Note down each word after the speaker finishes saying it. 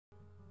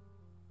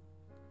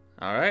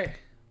Alright.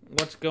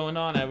 What's going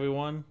on,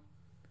 everyone?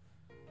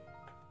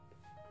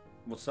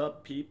 What's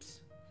up,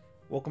 peeps?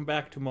 Welcome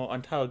back to more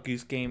Untitled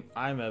Goose Game.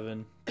 I'm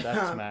Evan.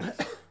 That's Max.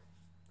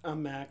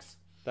 I'm Max.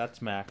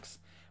 That's Max.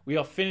 We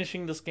are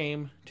finishing this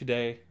game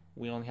today.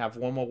 We only have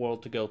one more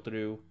world to go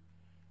through.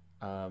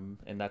 And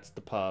that's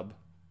the pub.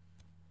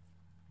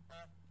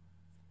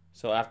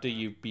 So after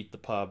you beat the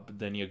pub,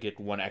 then you'll get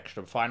one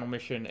extra final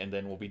mission, and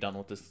then we'll be done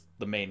with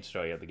the main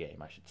story of the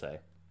game, I should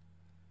say.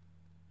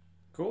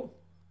 Cool.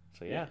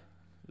 So yeah,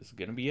 this is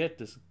gonna be it.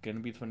 This is gonna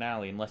be the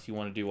finale, unless you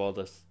want to do all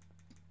this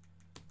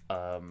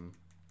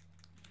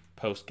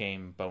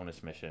post-game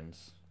bonus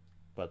missions.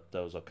 But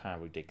those are kind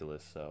of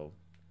ridiculous, so...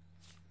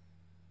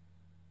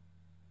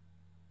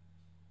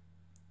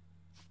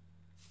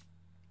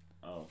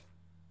 Oh.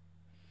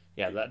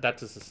 Yeah,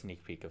 that's just a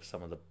sneak peek of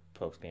some of the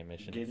post-game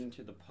missions. Get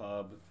into the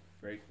pub,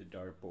 break the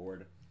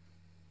dartboard,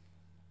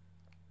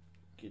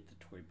 get the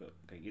toy boat.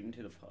 Okay, get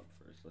into the pub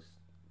first. Let's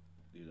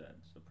do that.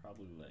 So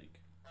probably like...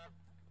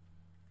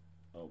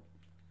 Oh,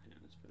 man,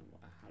 it's been a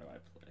while. How do I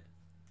play?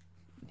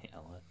 Yeah,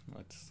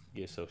 let's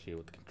get associated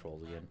with the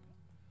controls again.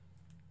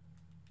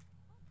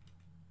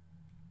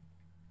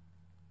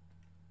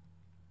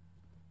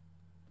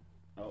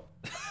 Oh.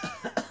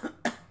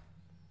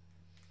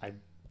 I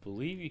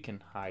believe you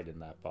can hide in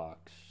that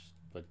box,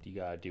 but you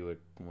gotta do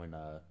it when,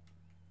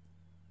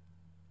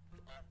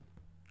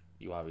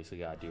 you obviously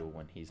gotta do it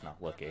when he's not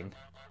looking,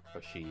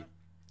 or she.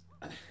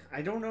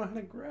 I don't know how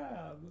to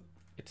grab.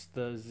 It's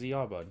the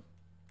ZR button.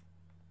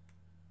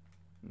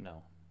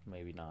 No,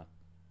 maybe not.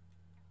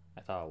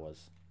 I thought it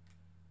was.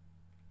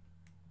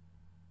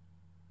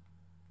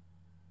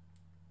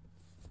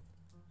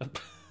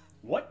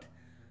 What?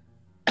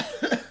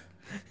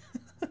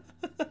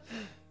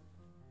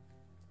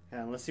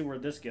 Yeah, let's see where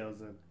this goes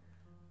then.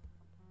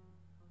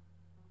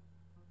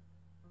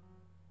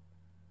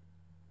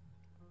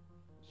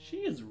 She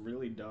is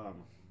really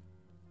dumb.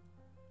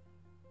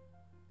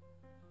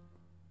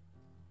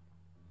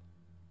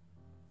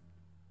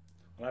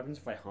 What happens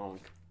if I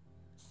honk?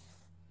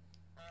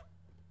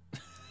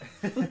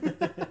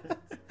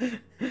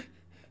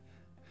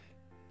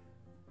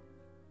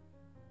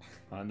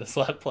 On this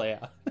let play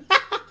out.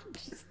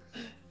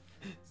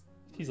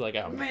 He's like,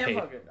 I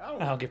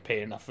don't get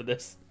paid enough for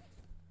this.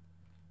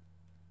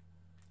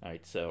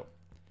 Alright, so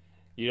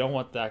you don't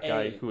want that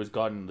guy who has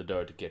gotten in the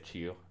door to get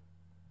you,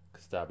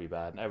 because that'd be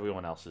bad.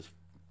 Everyone else is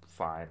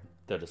fine.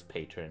 They're just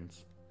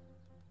patrons.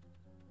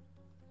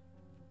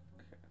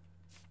 Okay.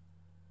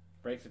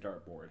 Break the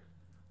dartboard.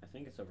 I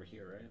think it's over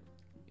here, right?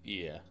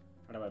 Yeah.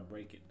 How do I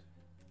break it?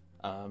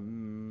 I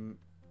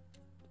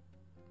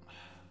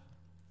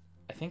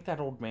think that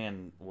old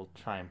man will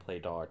try and play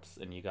darts,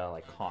 and you gotta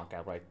like honk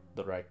at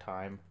the right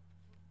time.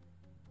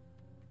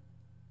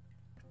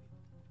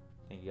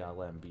 I think you gotta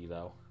let him be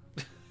though.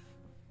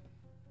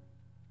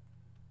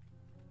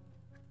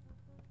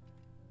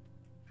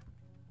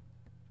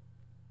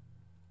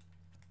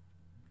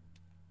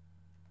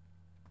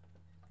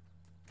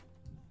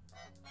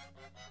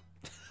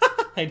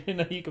 I didn't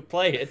know you could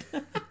play it.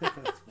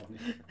 That's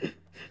funny.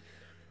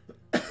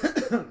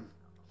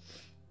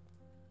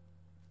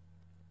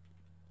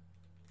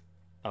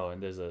 Oh,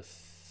 and there's a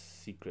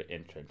secret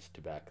entrance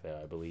to back there,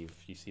 I believe.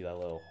 You see that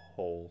little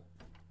hole?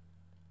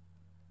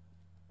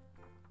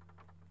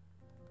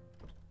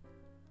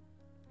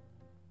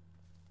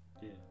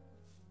 Yeah.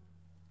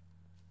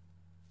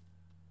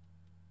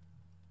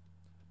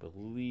 I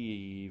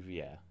believe,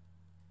 yeah.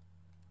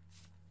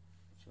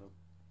 So,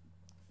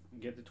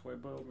 get the toy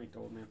boat, make the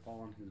old man fall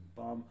on his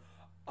bum.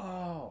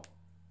 Oh!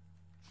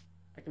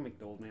 I can make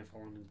the old man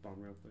fall on his bum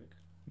real quick.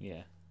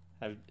 Yeah.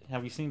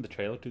 Have you seen the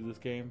trailer to this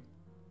game?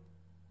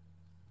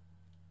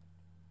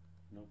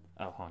 Nope.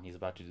 Oh, hold on, he's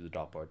about to do the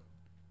dartboard.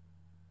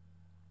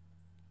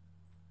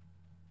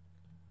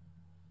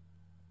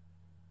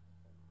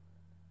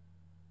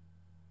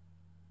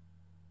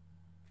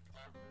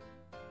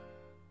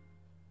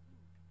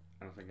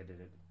 I don't think I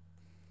did it.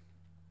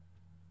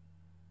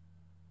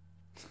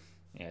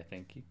 Yeah, I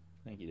think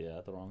you did it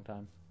at the wrong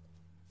time.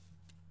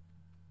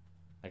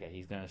 Okay,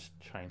 he's gonna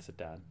try and sit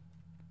down.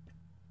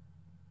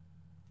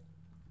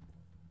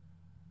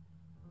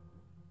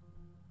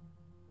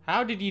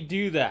 How did you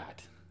do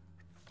that?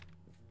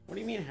 What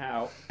do you mean,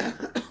 how?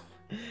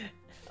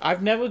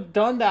 I've never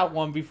done that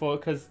one before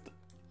because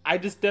I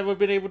just never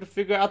been able to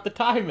figure out the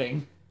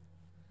timing.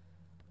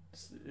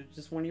 It's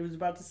just when he was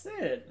about to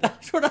sit.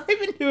 That's what I've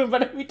been doing,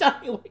 but every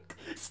time he like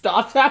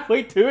stops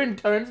halfway through and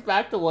turns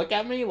back to look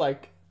at me,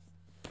 like,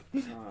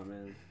 Oh,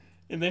 man.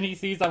 and then he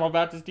sees I'm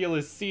about to steal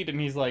his seat,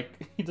 and he's like,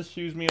 he just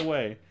shoos me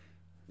away.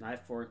 Knife,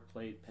 fork,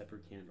 plate,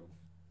 pepper, candle.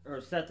 Or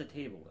set the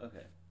table.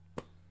 Okay.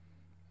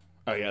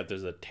 Oh yeah,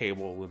 there's a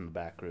table in the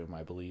back room,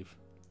 I believe.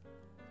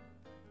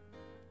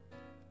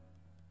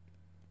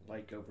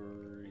 Like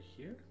over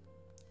here?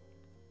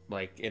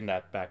 Like in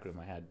that back room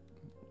I had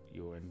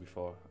you were in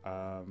before.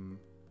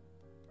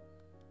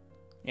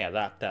 Yeah,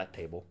 that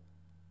table.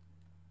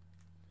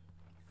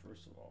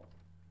 First of all.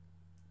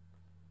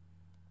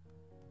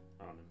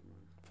 Oh, never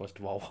mind. First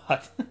of all,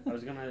 what? I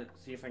was gonna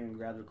see if I can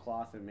grab the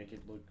cloth and make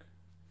it look,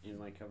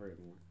 like cover it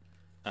more.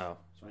 Oh.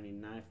 So I need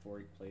knife,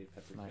 fork, plate,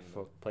 pepper. Knife,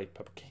 fork, plate,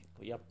 pepper, candle.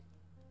 Yep.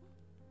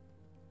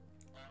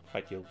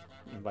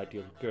 Invite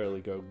your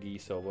girly go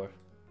geese over.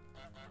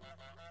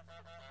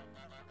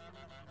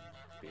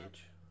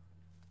 Bitch.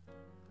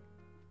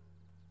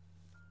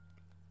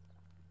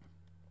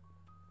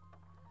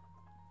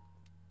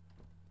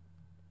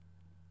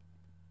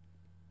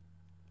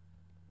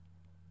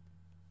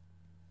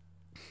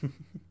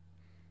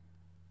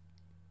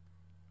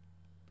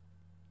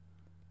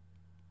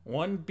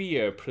 One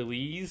beer,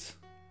 please.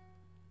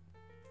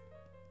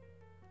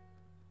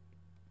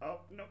 Oh,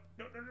 no.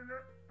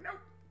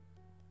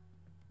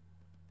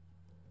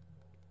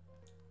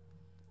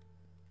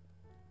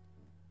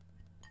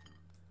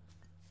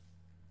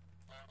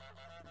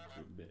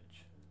 You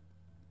bitch.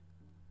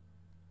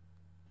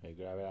 Hey,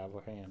 grab it out of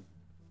her hand.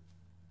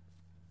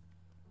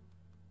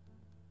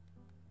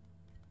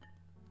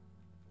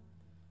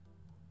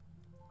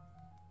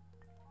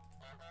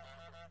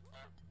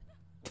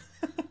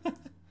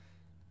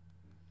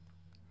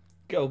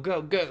 Go,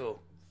 go, go!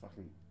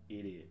 Fucking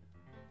idiot.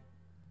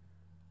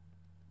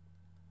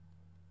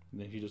 And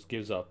then he just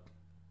gives up.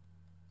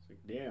 It's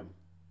like, damn.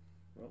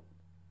 Well.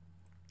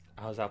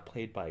 I was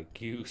outplayed by a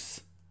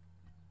goose.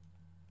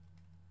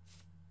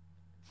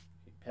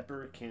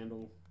 Pepper,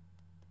 candle.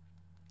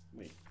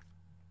 Wait.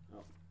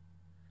 Oh.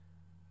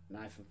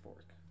 Knife and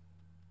fork.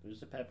 There's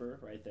the pepper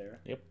right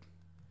there. Yep.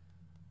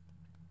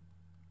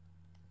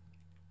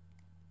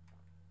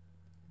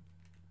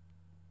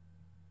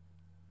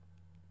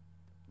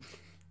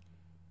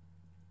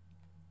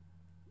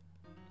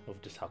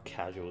 Of just how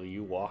casually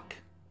you walk.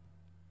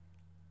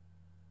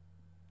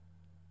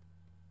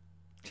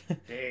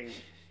 Dang,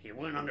 he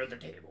went under the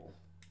table.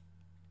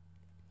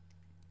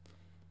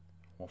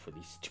 One for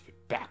these stupid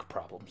back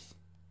problems.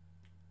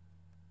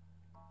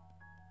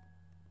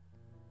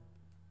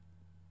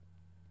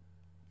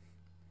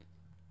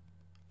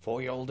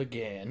 Foiled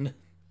again.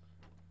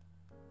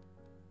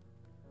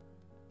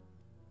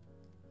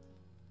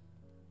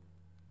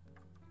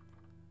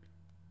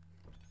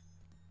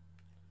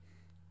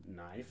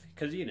 Knife,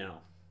 because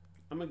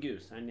I'm a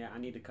goose. I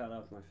need to cut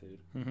off my food.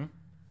 Mm-hmm.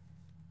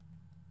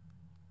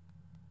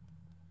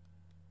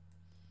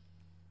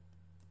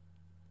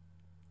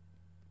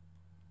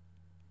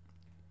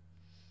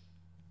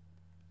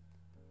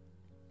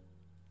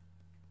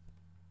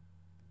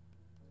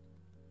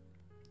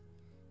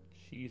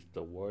 She's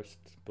the worst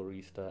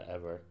barista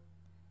ever.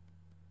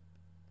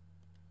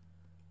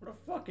 What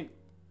a fucking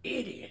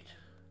idiot.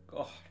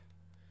 God.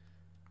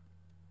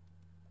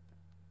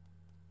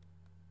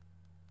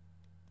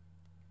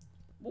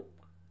 Whoop.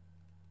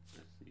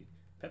 Let's see.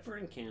 Pepper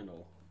and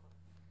candle.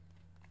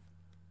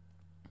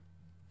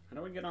 How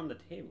do I get on the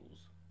tables?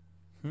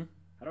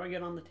 How do I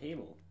get on the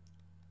table?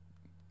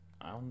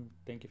 I don't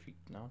think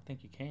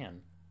you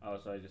can. Oh,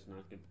 so I just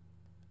knock it.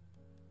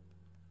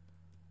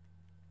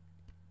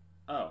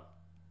 Oh.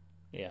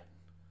 Yeah.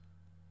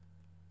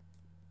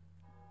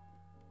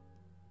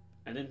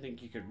 I didn't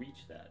think you could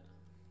reach that.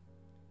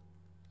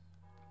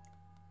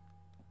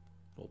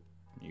 Well,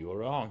 you were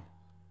wrong.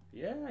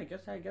 Yeah, I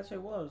guess I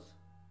was.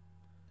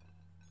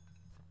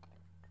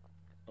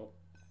 Oh.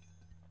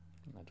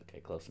 That's okay,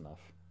 close enough.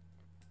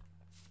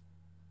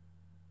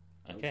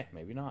 Okay,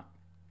 maybe not.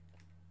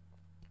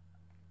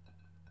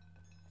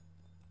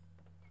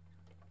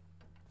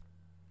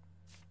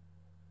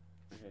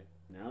 Okay,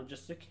 now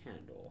just a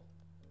candle.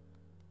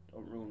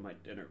 Don't ruin my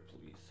dinner,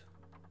 please.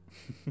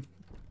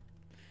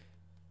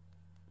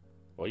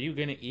 What are you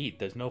gonna eat?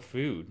 There's no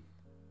food.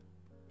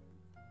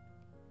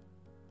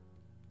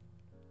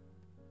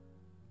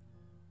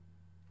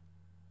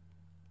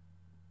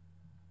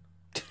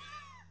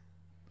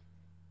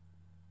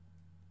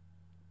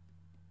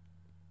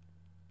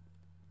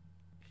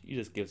 She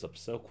just gives up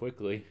so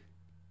quickly.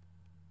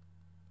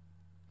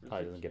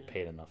 Probably doesn't get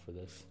paid enough for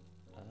this.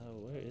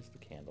 Where is the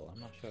candle? I'm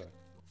not sure.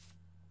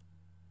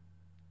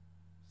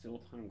 Still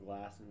upon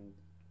glass and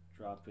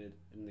drop it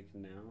in the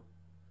canal.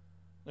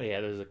 Oh,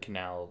 yeah, there's a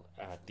canal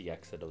at the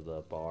exit of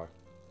the bar.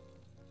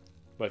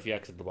 But if you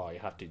exit the bar, you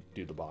have to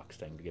do the box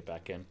thing to get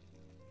back in.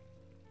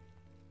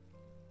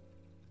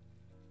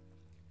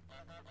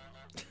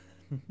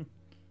 Oh,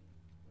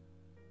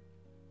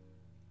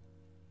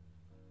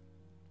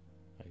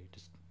 you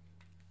just...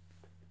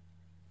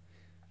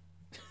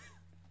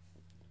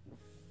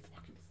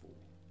 Fucking fool.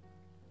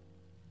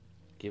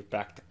 Give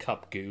back the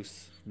cup,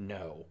 Goose.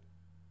 No.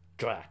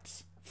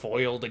 Drats.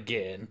 Foiled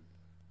again.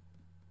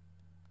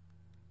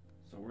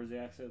 So where's the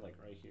exit? Like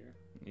right here?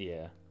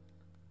 Yeah.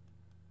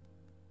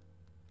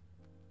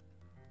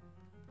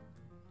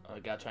 I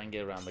gotta try and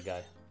get around the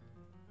guy.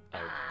 Oh,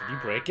 did you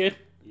break it?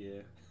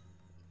 Yeah.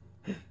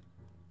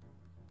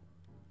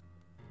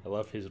 I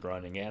love his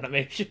running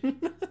animation.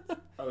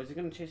 Oh, is he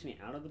gonna chase me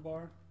out of the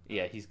bar?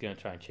 Yeah, he's gonna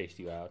try and chase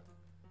you out.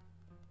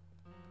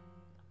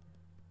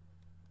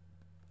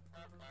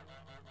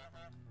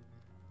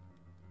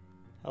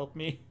 Help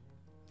me.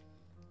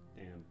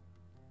 Damn.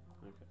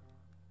 Okay.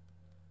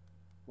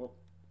 Well.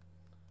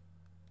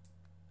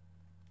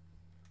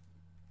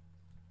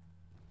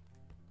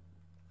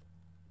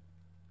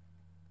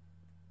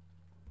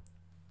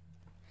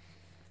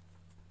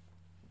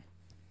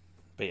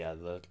 But yeah,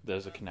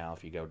 there's a canal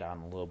if you go down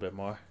a little bit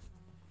more.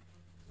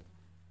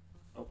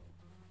 Oh.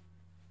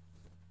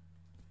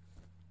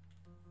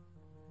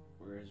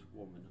 Where is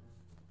woman?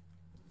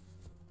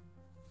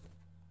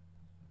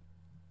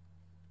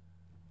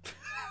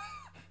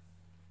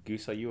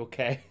 Goose, are you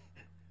okay?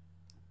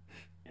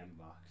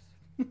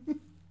 Inbox.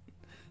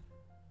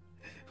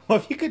 Well,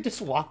 if you could just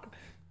walk.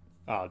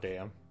 Oh,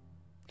 damn.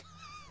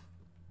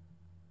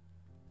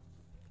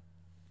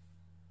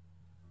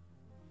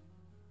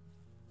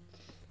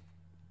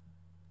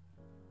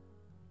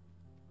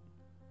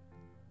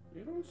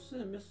 You don't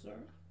say, mister.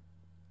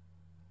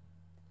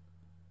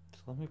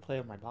 Just let me play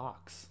with my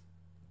box.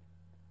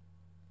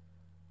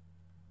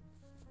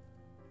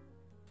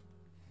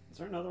 Is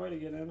there another way to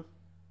get in?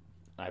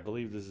 I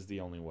believe this is the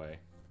only way.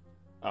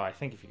 Oh, I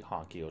think if you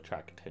honk, you'll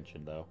attract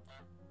attention, though.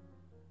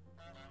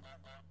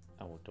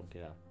 Oh, don't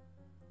get out.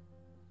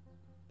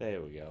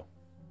 There we go.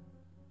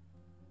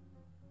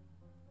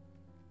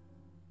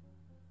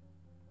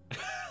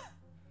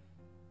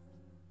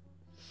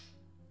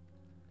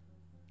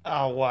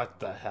 Oh,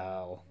 what the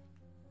hell?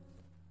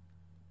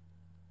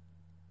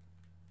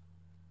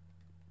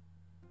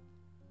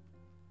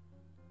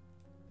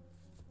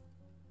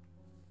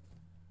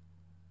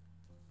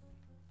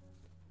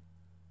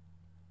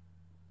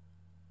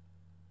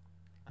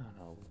 I don't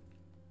know.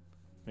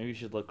 Maybe you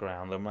should look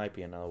around. There might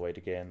be another way to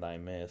get in that I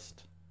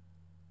missed.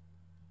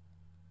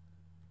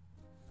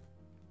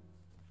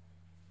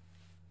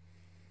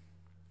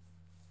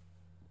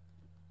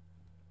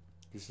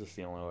 This is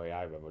the only way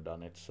I've ever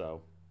done it,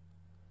 so...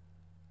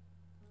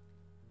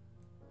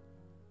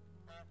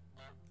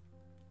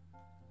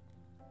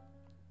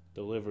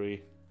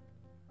 Delivery.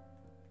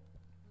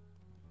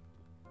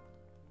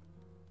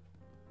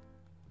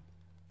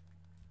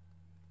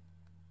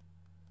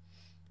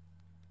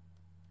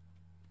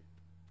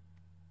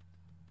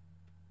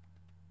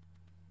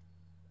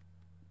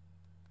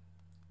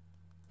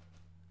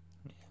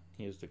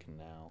 Here's the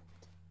canal.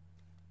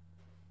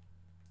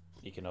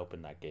 You can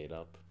open that gate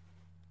up.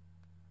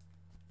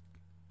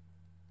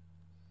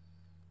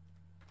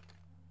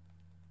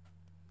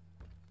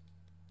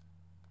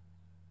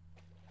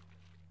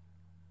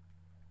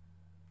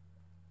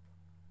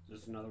 Is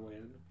this another way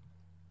in?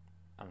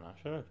 I'm not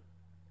sure.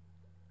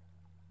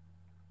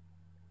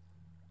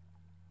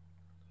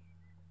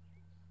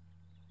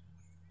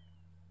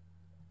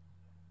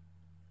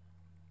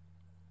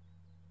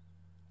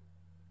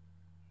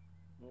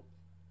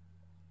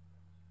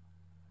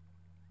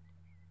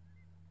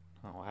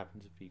 Oh, what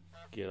happens if you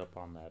get up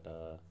on that,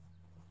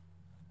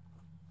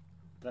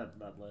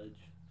 That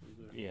ledge?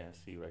 Yeah,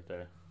 see right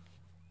there.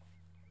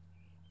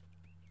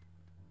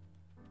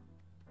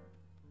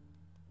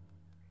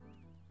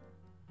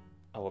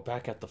 Oh, we're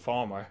back at the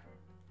farmer.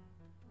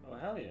 Oh,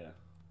 hell yeah.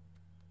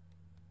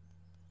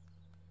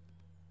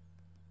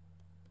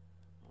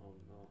 Oh,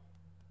 no.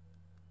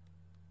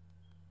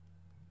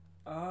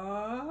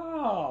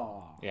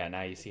 Oh! Yeah,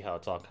 now you see how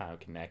it's all kind of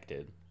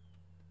connected.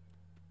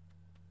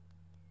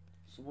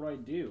 So what do I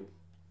do?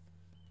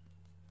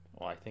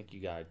 Well, I think you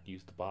gotta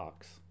use the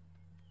box.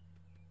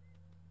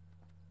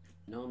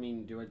 No, I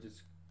mean, do I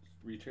just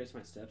retrace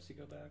my steps to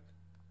go back?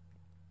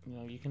 You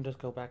know, you can just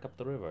go back up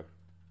the river.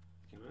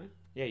 Can I?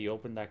 Yeah, you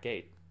open that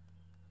gate.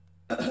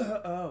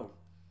 Oh.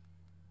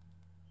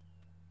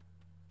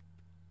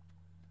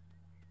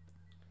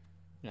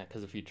 Yeah,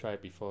 because if you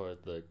tried before,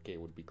 the gate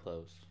would be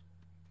closed.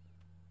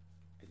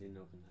 I didn't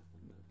open that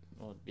one, though.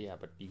 Well, yeah,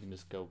 but you can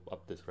just go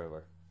up this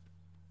river.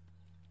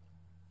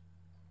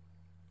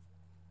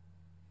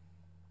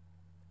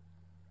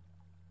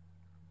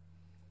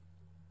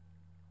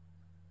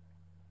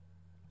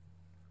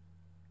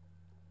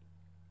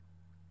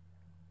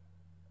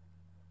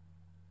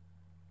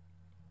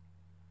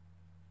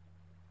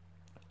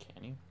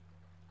 Can you?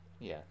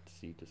 Yeah,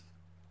 see, just...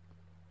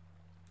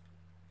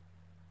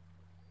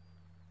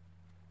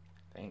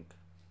 think.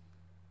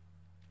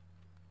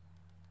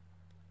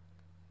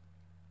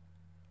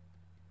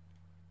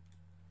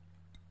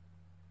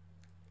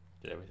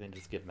 Did everything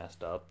just get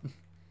messed up?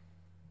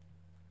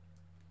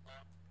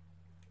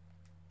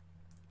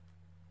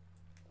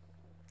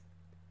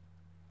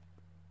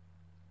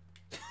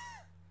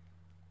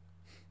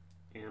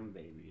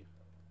 Baby.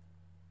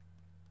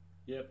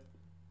 Yep.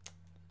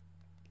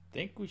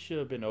 Think we should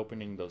have been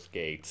opening those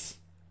gates.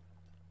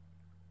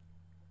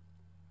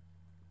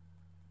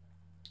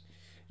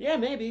 Yeah,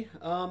 maybe.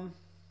 I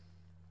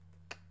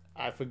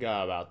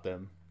forgot about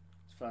them.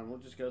 It's fine. We'll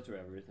just go through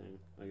everything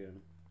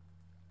again.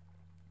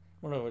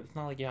 Well, no, it's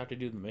not like you have to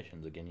do the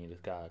missions again. You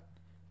just got...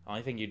 The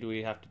only thing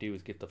you have to do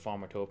is get the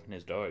farmer to open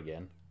his door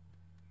again.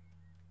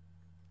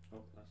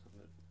 Oh, that's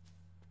not it.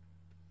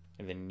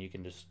 And then you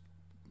can just...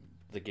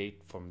 The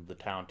gate from the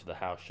town to the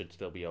house should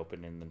still be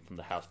open, and then from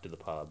the house to the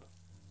pub.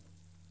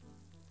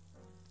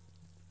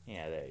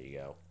 Yeah, there you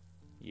go.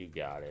 You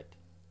got it.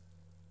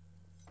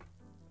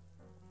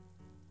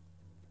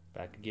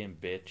 Back again,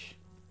 bitch.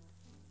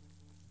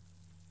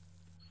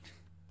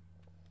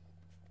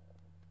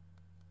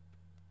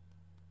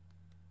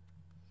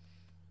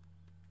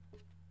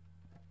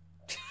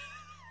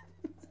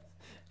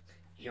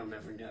 You'll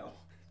never know.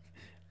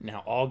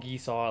 Now all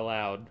geese are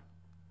allowed.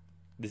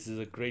 This is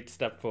a great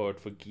step forward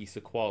for geese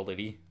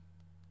equality.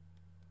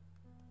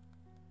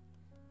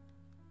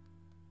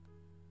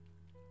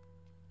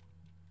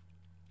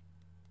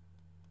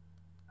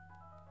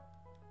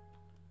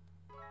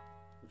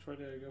 Which way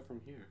did I go from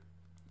here?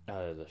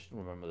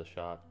 Remember the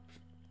shot.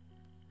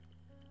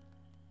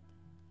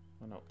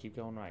 Oh no, keep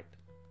going right.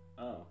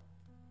 Oh.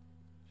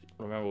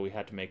 Remember we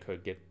had to make her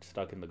get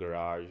stuck in the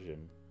garage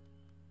and...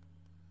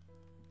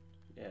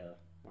 Yeah.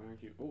 Why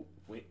aren't you... Oh,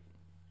 wait.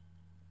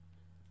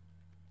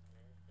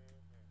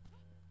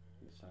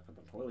 You suck up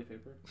on toilet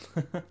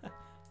paper.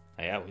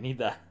 Yeah, we need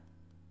that.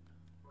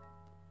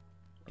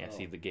 Yeah, Oh.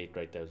 see the gate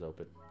right there is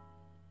open.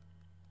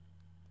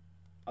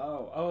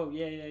 Oh,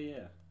 yeah.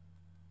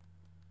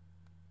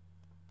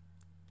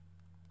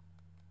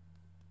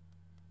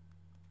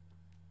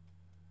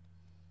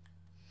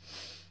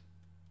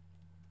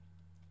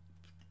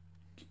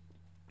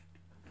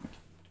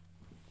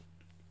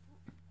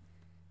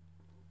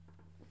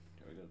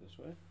 Do I go this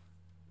way?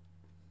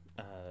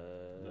 No,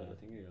 I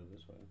think I go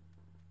this way.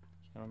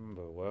 I don't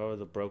remember where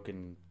the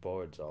broken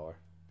boards are.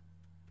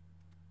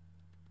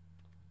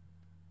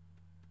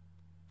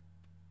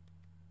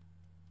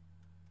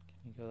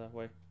 Can you go that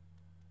way?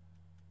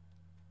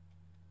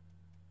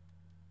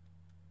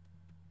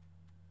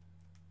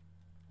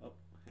 Oh,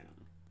 hang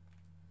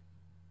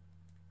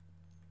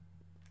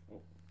on.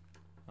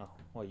 Oh,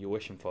 what are you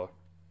wishing for?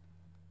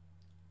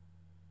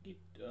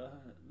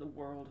 The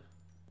world.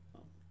 Oh.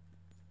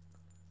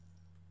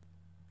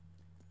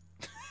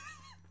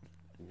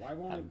 Why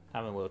won't I'm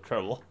having a little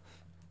trouble.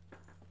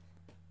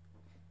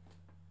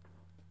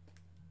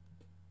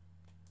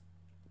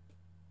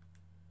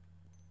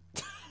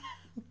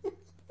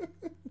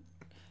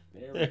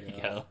 There There we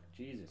you go. go.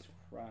 Jesus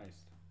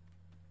Christ.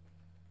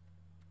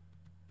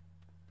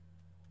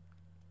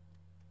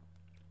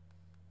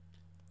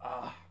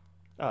 Ah,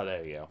 Oh,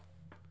 there you go.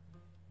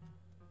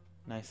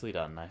 Nicely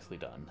done, nicely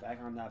done. back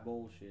on that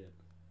bullshit.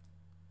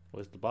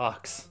 Where's the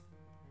box?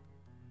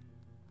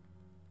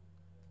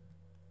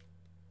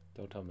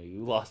 Don't tell me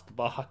you lost the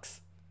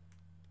box.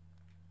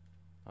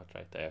 Oh, it's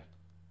right there.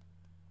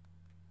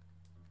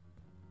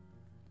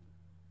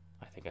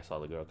 I think I saw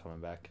the girl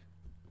coming back.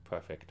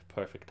 Perfect,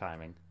 perfect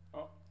timing.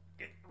 Oh,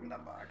 get in the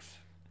box.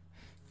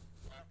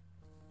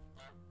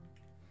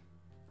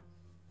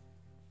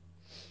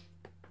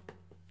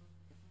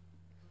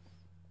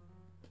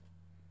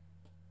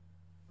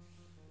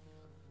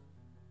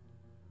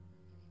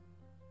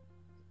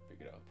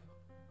 Pick it up.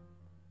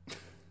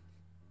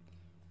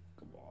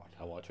 Come on.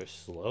 I watch her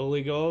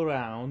slowly go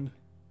around.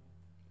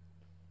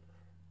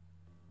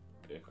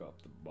 Pick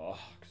up the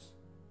box.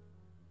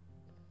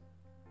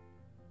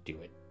 Do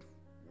it.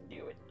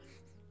 Do it.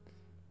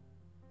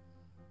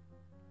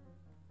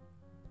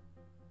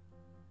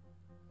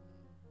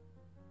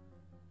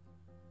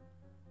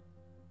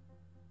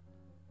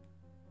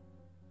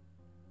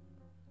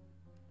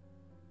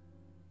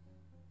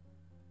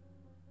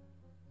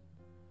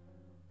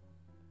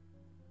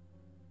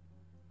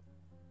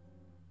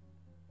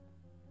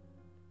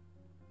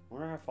 I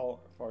wonder how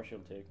far she'll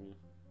take me.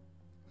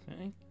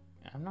 Okay.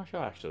 I'm not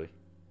sure actually.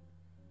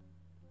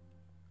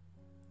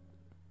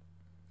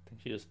 I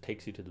think she just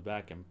takes you to the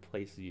back and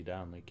places you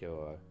down like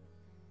your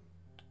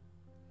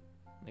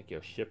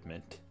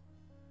shipment.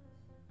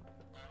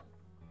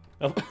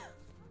 Oh.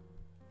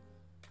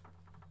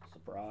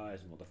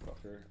 Surprise,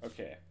 motherfucker.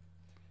 Okay.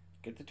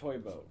 Get the toy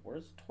boat.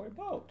 Where's the toy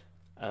boat?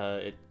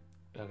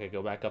 Okay,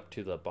 go back up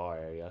to the bar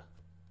area.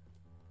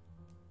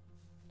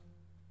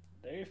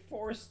 They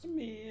forced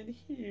me in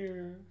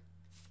here.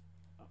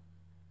 Oh.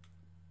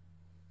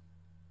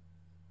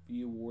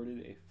 Be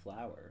awarded a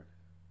flower.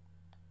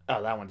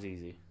 Oh, that one's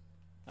easy.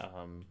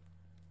 Do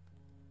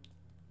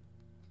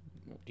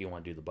you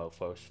want to do the boat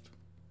first?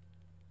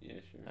 Yeah,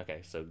 sure.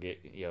 Okay, so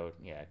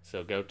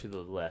so go to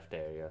the left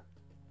area,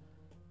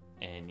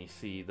 and you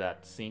see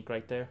that sink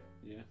right there.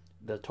 Yeah.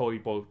 The toy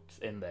boat's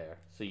in there,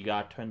 so you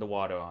gotta turn the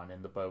water on,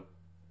 and the boat,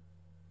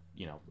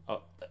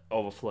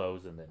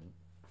 overflows and then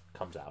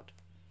comes out.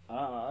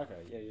 Ah,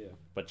 okay, yeah.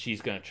 But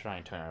she's gonna try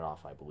and turn it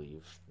off, I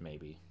believe.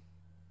 Maybe,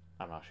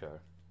 I'm not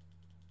sure.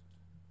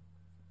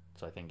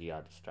 So I think you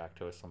gotta distract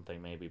her with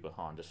something, maybe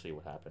behind to see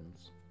what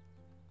happens.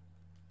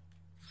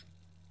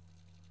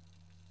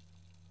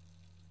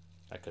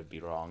 I could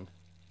be wrong.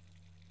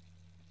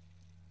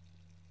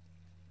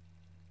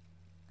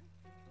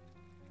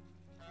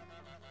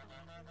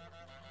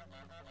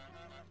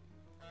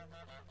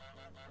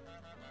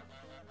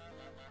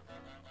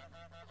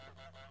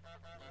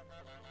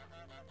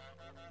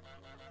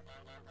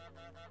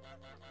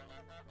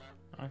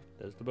 Alright,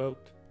 there's the boat.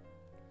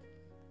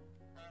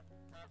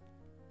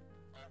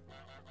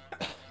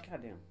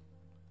 Goddamn.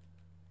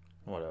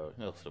 Whatever,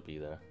 it'll still be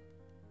there.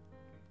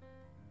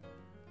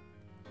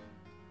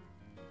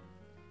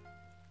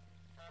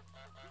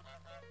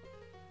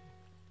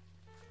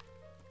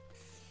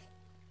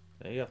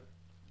 There you go.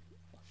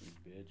 Fucking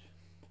bitch.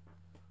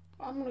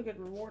 I'm gonna get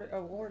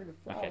awarded a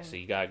flower. Okay, so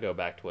you gotta go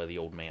back to where the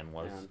old man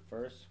was. And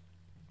first.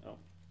 Oh.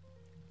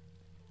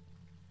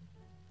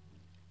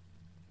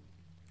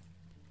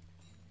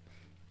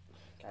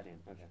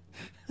 Okay.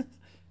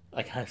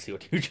 I kind of see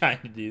what you're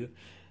trying to do.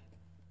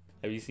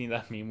 Have you seen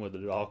that meme where the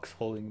dog's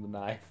holding the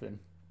knife and...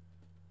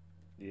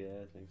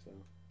 Yeah, I think so.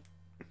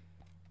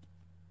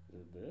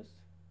 Is it this?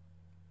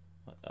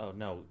 Oh,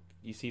 no.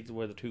 You see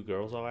where the two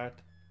girls are at?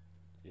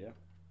 Yeah.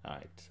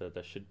 Alright, so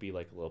there should be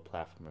like a little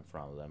platform in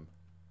front of them.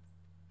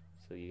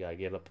 So you gotta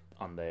get up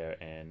on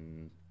there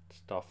and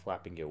start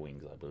flapping your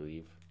wings, I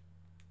believe.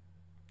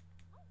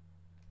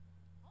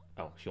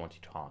 Oh, she wants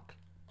you to honk.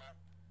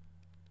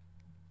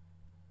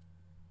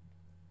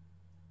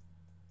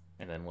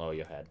 And then lower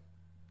your head.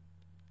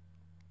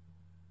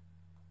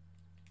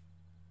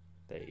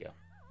 There you go.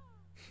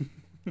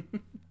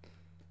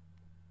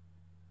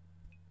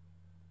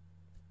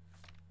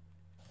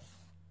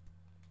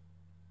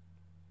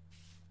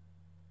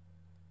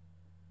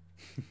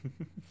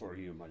 For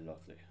you, my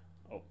lovely.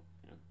 Oh,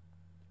 yeah.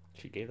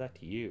 She gave that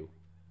to you.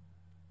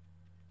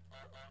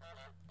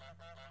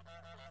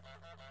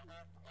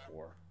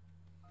 Whore.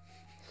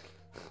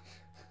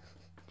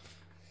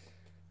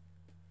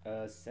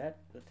 Set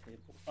the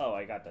table. Oh,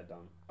 I got that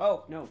done.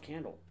 Oh, no,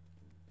 candle.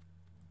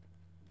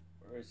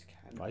 Where is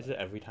candle? Why is it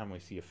every time we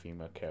see a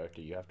female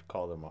character you have to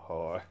call them a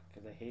whore?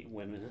 Because I hate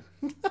women.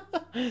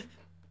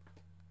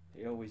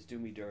 They always do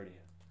me dirty.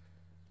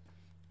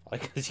 Why?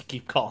 Because you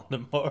keep calling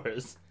them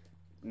whores.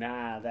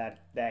 Nah,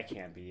 that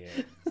can't be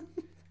it.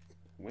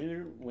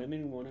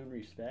 Women want to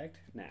respect?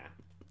 Nah.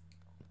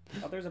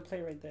 Oh, there's a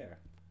plate right there.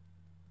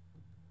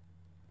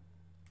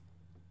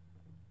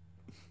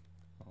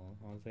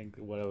 I don't think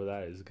whatever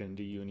that is gonna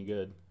do you any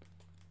good.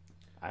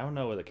 I don't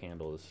know where the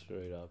candle is,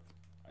 straight up.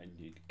 I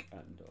need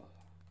candle.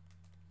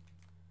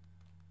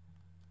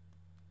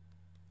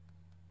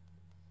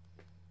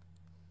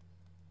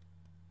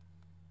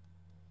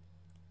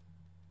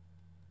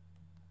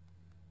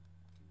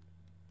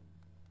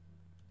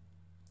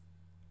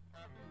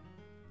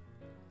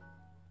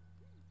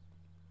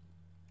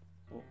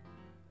 Oh.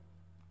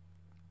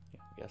 Yeah,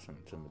 I'm guessing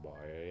it's in the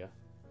bar area.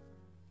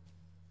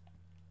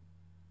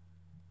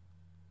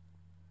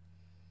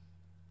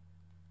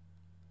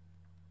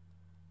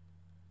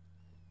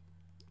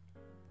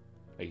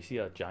 Oh, you see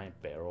a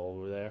giant barrel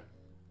over there?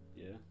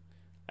 Yeah.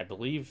 I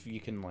believe you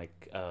can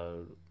like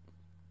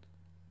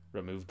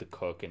remove the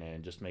cork in it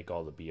and just make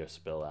all the beer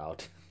spill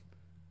out.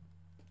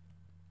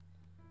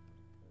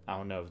 I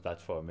don't know if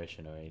that's for a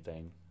mission or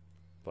anything,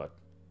 but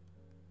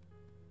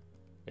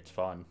it's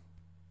fun.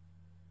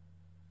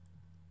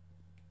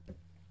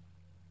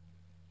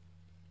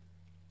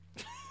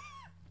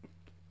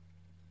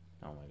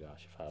 Oh my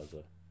gosh, if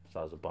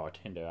I was a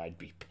bartender, I'd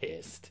be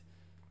pissed.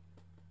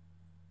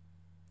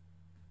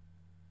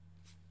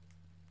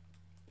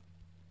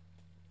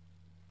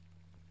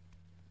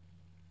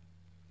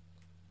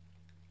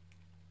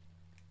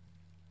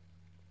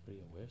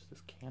 Where's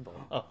this candle?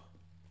 Oh.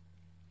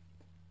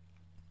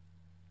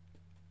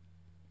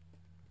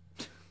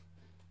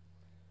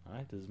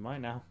 Alright, this is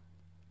mine now.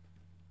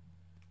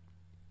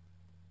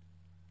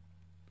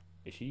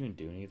 Is she even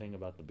doing anything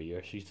about the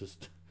beer? She's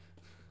just...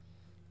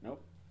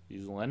 Nope.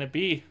 She's letting it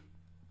be.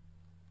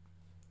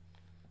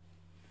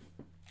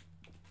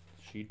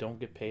 She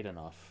don't get paid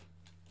enough.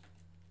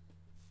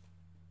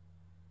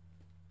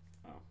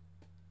 Oh.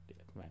 Yeah,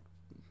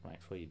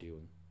 Max, what are you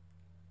doing?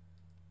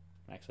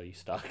 Max, are you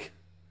stuck?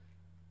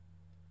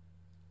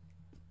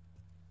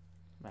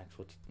 Max,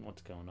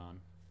 what's going on?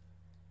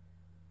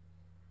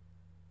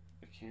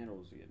 The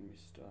candle's getting me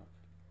stuck.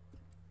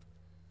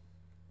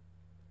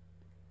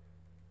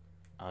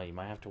 Oh, you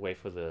might have to wait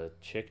for the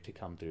chick to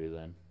come through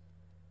then.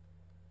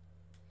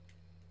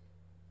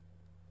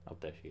 Oh,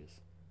 there she is.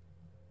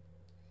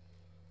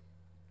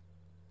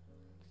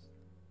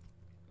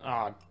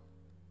 Ah.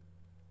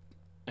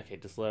 Okay,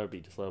 just let her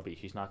be. Just let her be.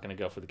 She's not gonna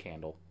go for the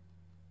candle.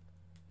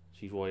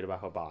 She's worried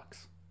about her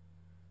box.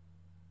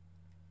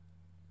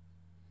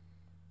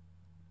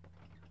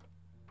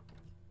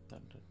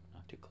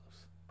 Not too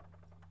close.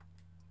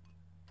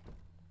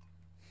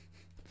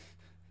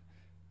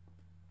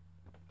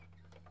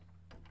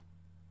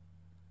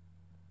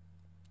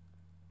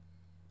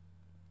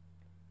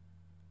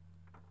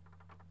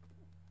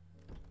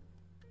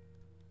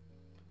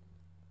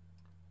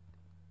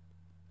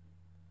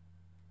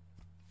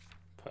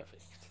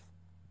 Perfect.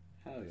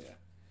 Hell yeah.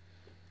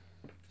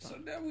 So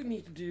now we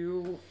need to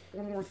do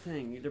one more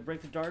thing. Either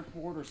break the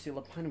dartboard or steal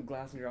a pint of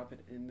glass and drop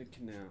it in the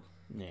canal.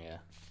 Yeah.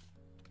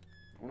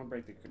 I want to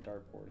break the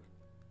dartboard.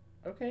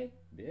 Okay,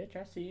 bitch,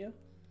 I see you.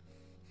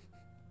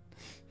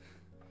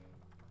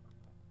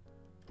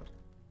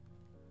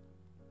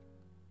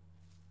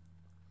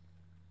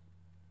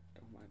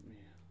 Don't mind me.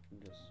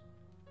 I'm just...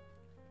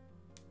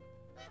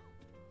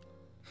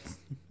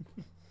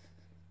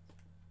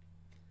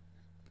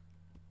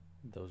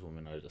 Those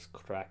women are just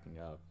cracking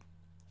up.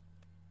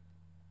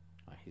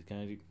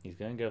 He's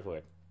gonna go for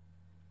it.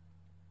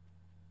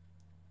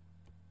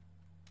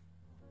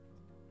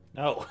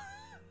 No.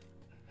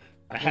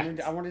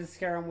 I wanted to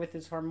scare him with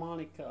his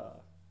harmonica.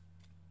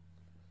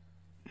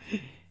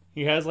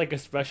 He has like a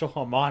special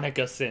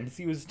harmonica sense.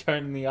 He was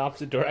turning the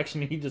opposite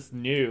direction. He just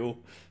knew.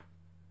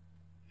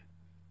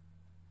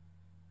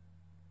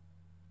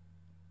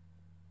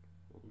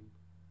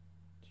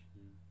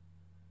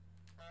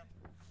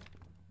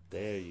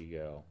 There you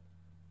go.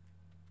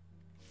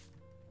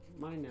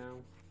 Mine now.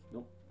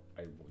 Nope.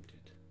 I want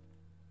it.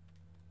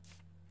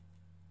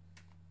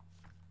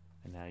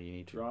 And now you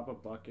need to... Drop a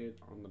bucket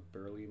on the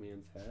burly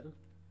man's head.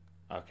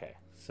 Okay,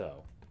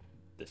 so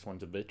this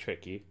one's a bit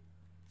tricky.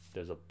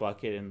 There's a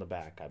bucket in the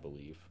back, I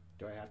believe.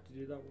 Do I have to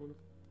do that one?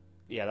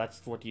 Yeah,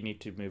 that's what you need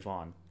to move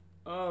on.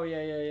 Oh,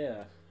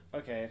 yeah.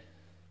 Okay.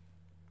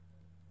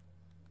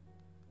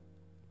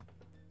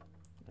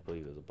 I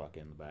believe there's a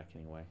bucket in the back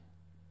anyway.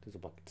 There's a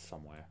bucket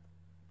somewhere.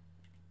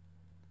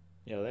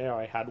 Yeah, there,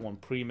 I had one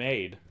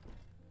pre-made.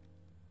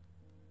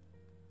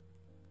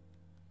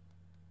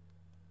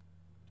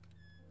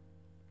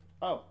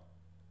 Oh.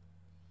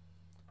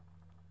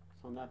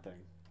 It's on that thing.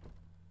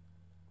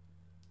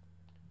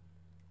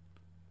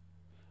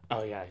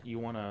 Oh yeah, you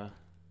wanna...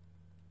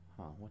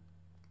 Huh, what?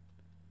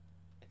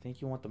 I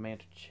think you want the man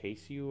to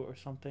chase you or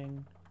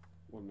something?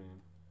 What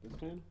man?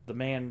 This man? The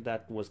man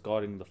that was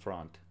guarding the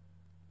front.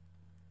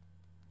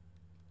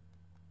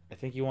 I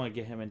think you want to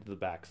get him into the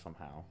back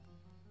somehow.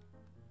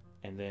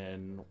 And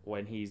then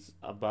when he's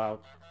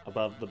above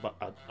the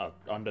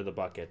under the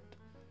bucket,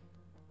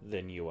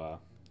 then you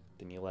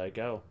let it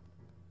go.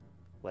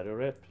 Let it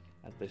rip,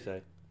 as they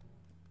say.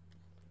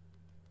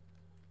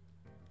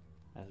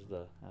 As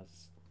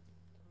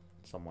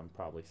someone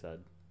probably said.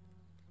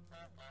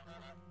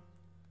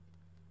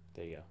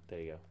 There you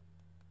go.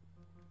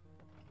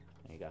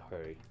 And you gotta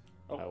hurry.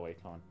 Oh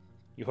wait, come on.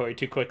 You hurry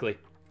too quickly.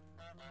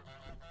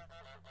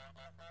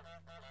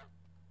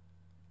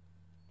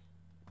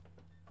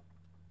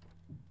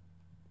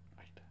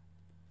 Right.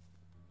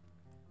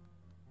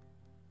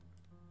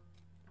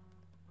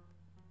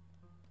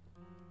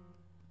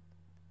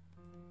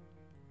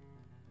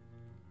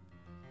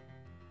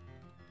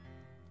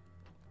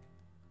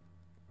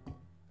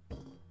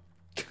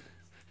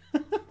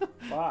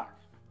 Fuck.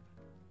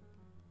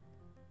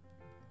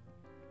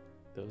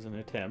 That was an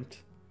attempt.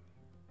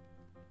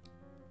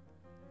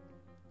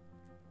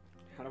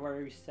 How do I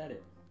reset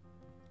it?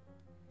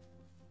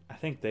 I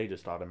think they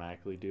just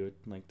automatically do it,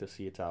 like to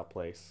see it's out of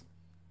place.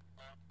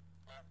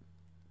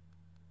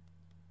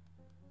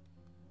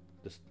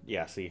 Just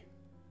yeah, see.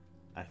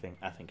 I think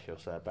she'll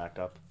set it back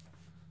up.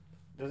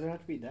 Does it have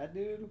to be that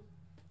dude?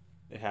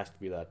 It has to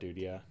be that dude,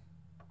 yeah.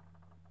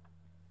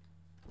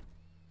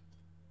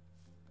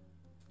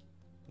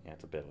 Yeah,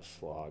 it's a bit of a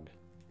slog.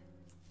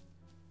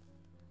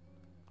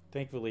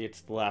 Thankfully,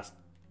 it's the last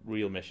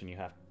real mission you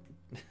have.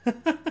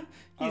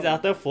 He's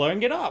out there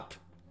flooring it up.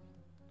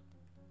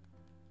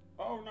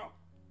 Oh no.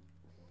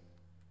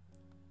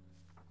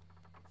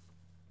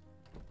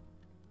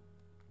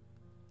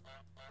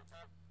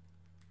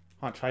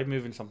 Huh, try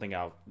moving something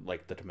out,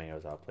 like the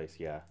tomatoes out of place,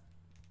 yeah.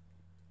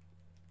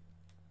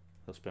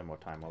 He'll spend more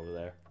time over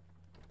there.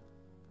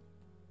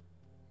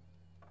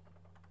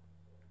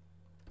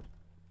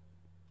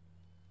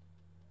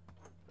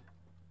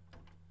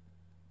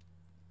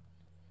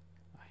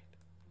 Right.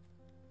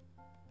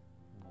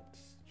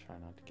 Let's try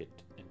not to get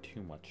in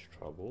too much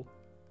trouble.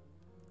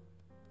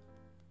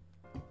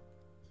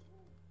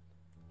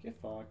 Get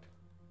fucked.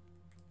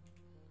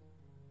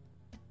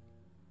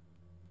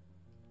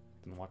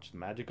 Then watch the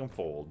magic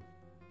unfold.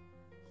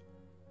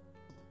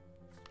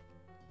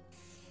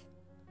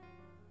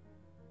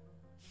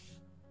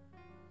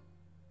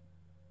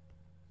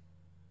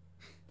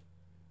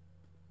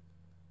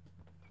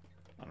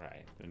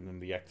 Alright, and then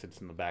the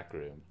exit's in the back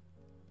room.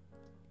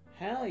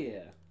 Hell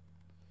yeah.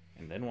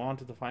 And then we're on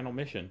to the final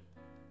mission.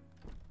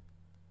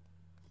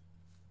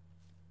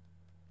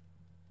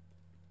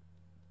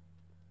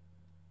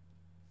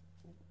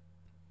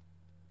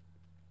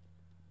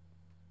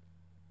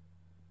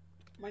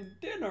 My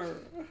dinner.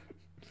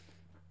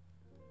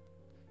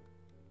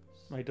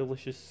 My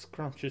delicious,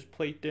 scrumptious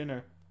plate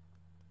dinner.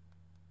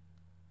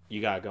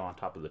 You gotta go on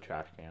top of the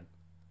trash can.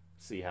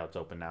 See how it's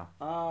open now.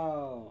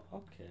 Oh,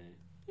 okay.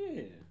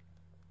 Yeah.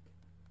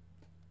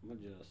 I'm gonna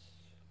just.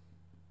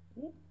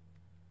 Whoop,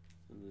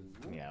 and then.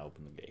 Whoop. Yeah,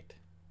 open the gate.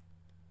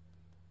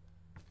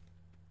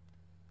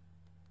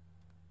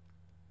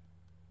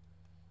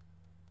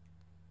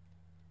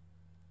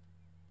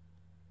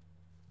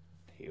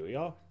 Here we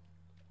are.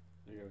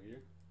 I go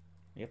here.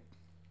 Yep.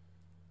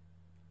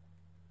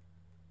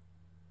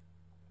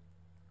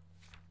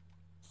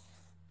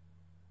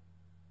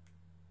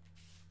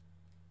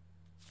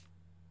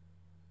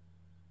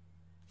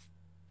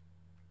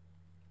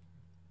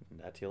 And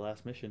that's your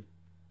last mission.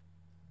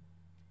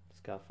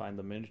 Just gotta find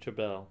the miniature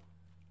bell.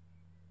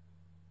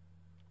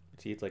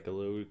 See, it's like a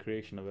little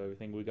recreation of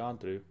everything we've gone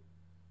through.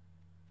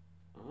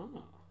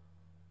 Ah.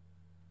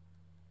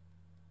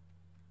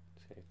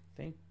 So I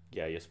think,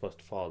 yeah, you're supposed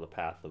to follow the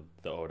path of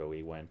the order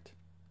we went.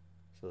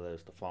 So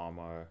there's the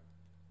farmer,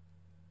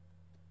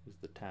 there's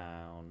the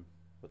town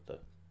with the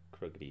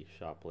crookedy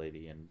shop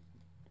lady and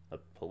a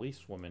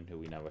policewoman who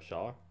we never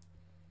saw.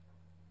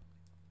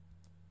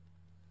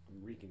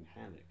 I'm wreaking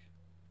havoc.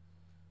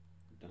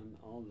 Done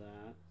all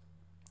that.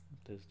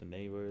 There's the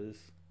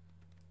neighbors,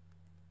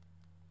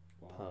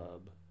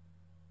 pub.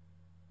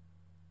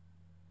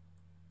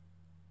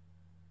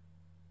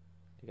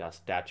 You got a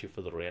statue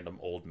for the random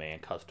old man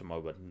customer,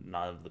 but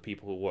none of the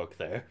people who work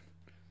there.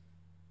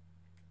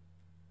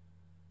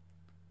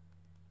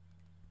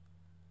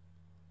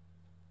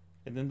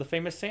 And then the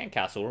famous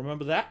sandcastle,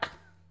 remember that?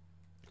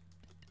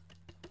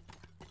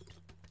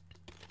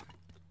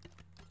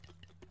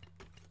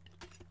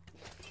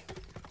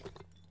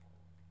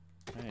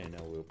 I didn't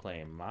know we were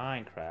playing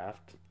Minecraft.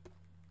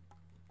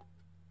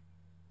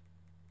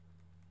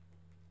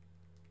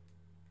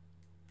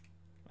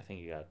 I think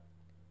you got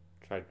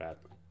try grab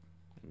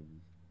and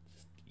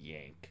just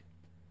yank.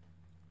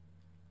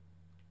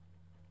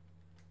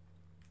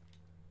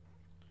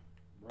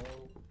 Bro.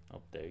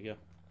 Oh, there you go.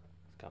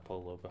 Got to pull a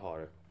little bit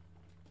harder.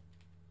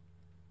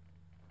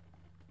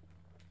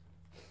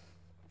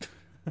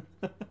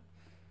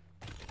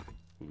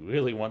 We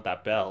really want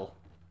that bell.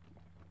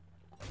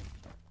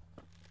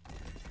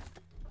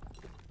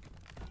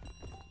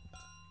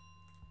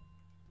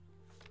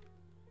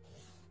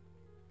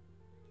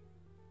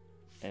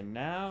 And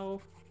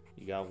now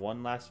you got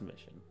one last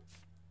mission.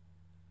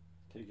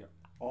 Take you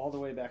all the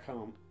way back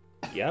home.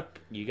 Yep,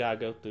 you gotta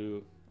go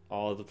through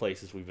all of the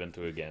places we've been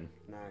through again.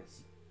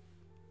 Nice.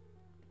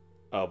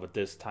 Oh, but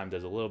this time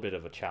there's a little bit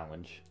of a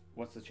challenge.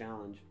 What's the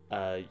challenge?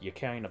 You're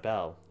carrying a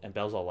bell, and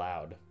bells are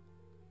loud.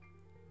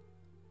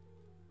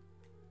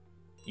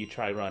 You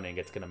try running,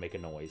 it's gonna make a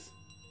noise.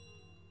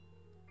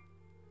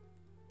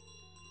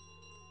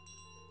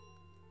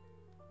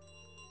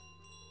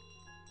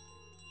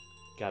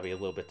 Gotta be a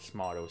little bit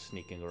smarter with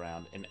sneaking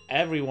around, and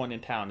everyone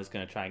in town is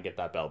gonna try and get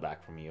that bell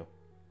back from you.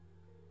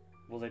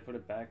 Will they put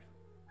it back,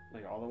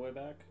 like all the way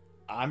back?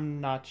 I'm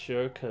not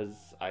sure, because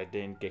I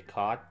didn't get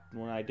caught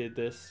when I did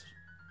this.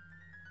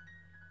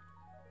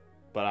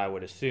 But I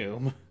would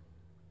assume.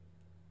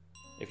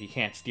 If you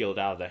can't steal it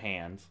out of their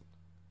hands.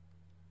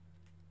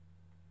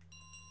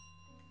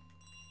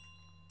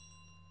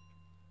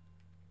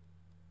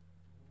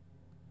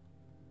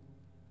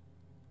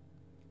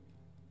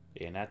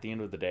 And at the end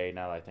of the day,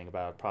 now that I think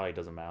about it, probably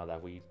doesn't matter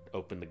that we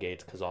open the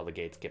gates, because all the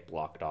gates get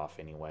blocked off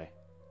anyway.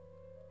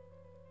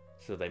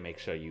 So they make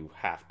sure you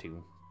have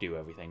to do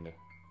everything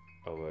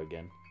over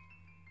again.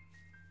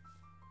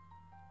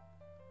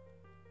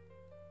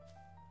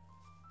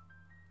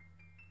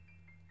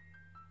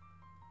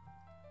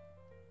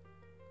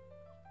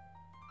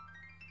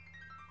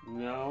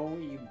 No,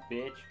 you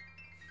bitch.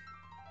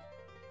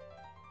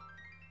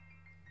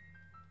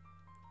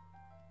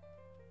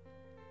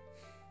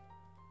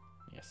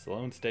 Yeah,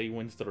 slow and steady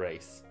wins the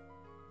race.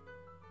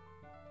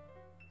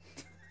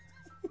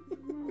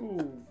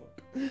 Move.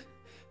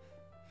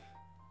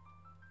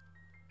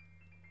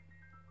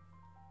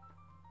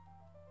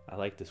 I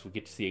like this. We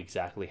get to see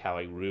exactly how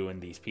I ruin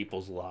these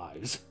people's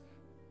lives.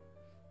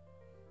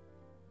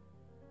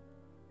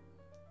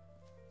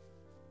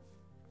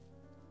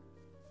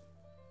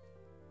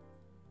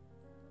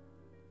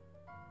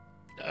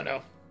 Oh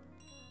no.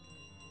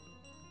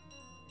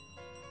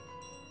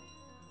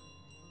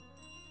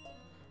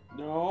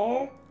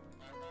 No.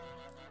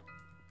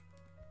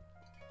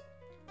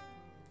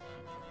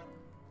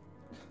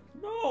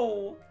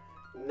 No.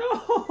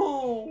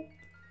 No.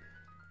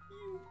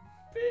 You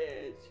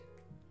bitch.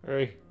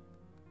 Hurry.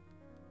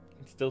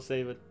 Can still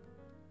save it.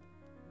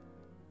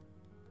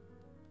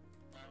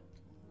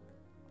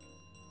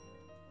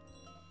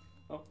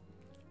 Oh.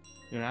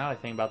 You know, now I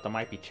think about there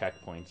might be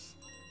checkpoints.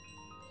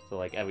 So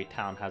like every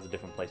town has a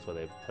different place where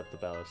they put the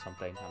bell or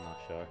something. I'm not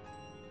sure.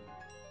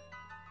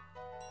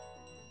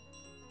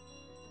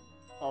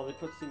 Oh, they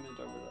put cement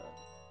over that.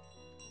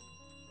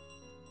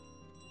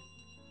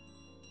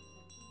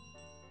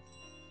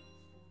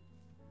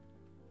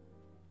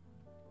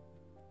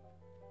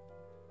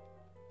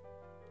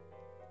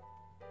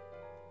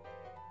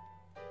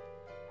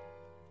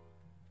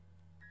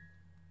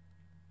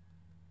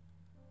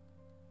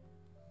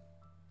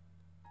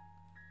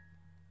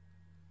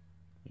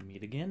 We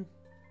meet again.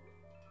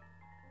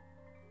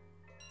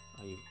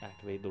 Oh, you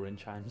activate the wind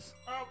chimes.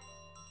 Oh.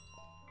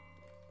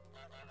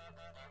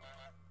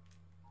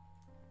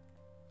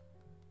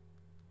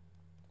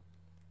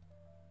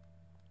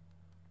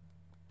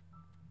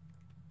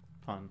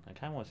 Fun. I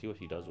kind of want to see what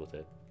she does with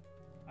it.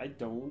 I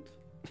don't.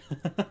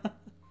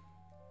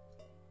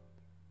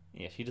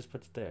 Yeah, she just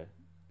puts it there.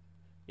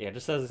 Yeah, it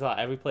just says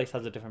every place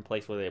has a different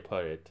place where they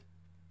put it.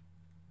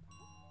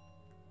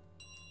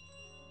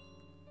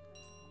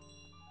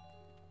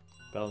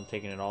 Bell's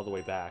taking it all the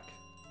way back.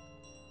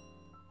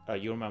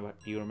 You remember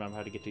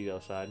how to get to the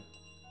other side?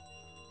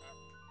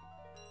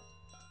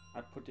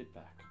 I put it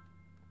back.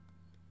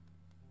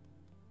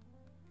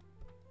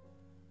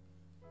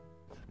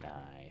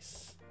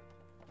 Nice.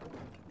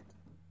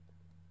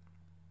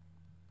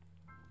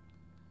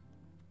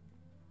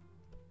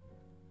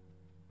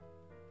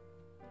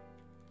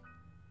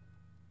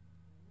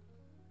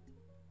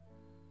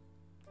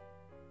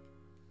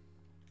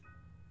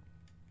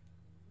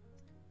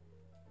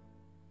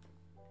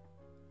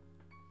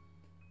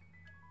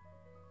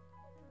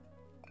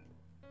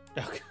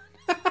 Okay.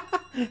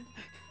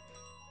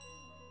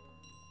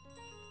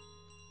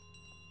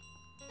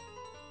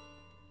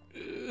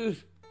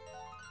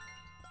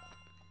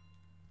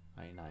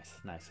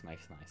 Nice.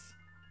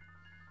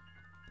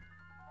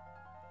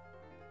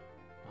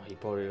 Oh, he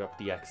boarded up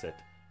the exit.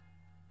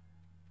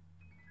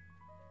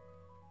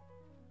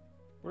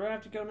 Where do I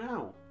have to go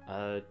now?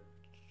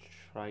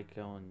 Try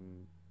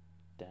going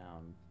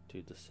down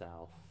to the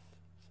south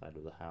side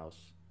of the house.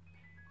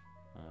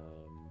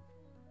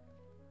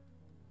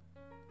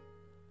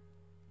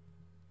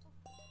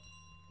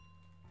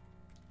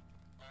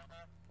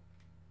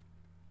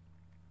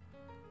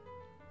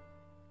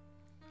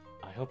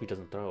 I hope he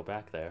doesn't throw it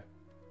back there.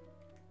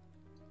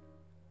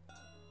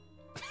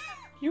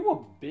 You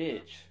a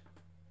bitch.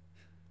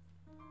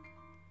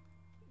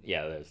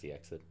 Yeah, there's the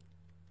exit.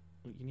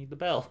 You need the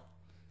bell.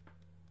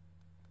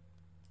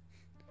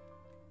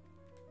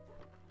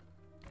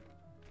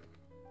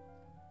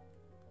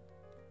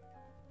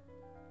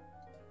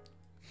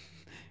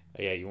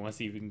 Oh, yeah, you want to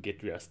see if you can get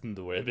dressed in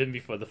the ribbon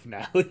before the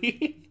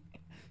finale?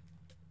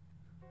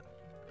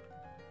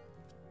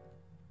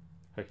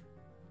 Hurry.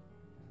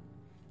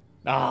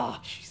 Ah,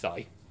 she saw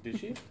you. Did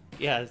she?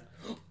 Yeah.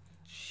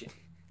 Shit.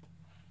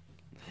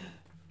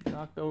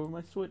 Knocked over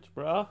my switch,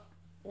 bro.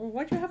 Well,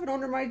 why'd you have it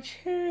under my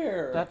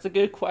chair? That's a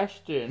good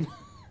question.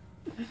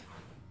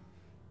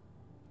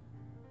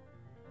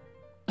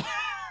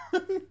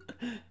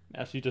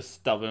 Now she just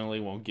stubbornly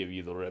won't give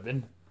you the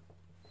ribbon.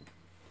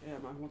 Yeah,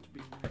 I want to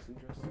be nice and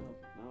dressed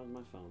up. That was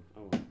my phone.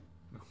 Oh well.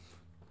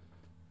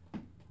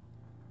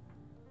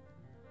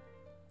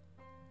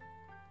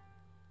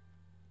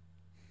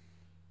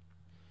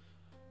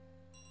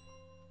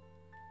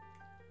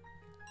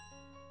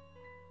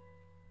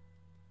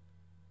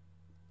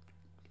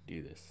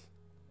 Do this.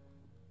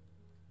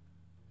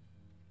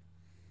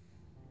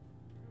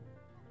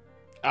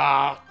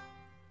 Ah!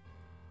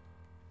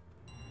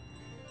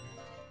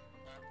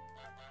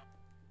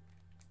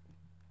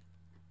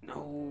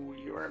 No,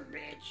 you're a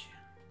bitch.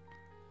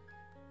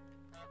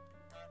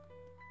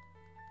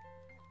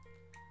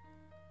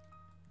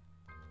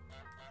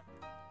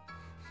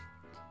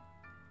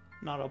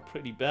 Not a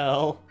pretty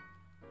bell.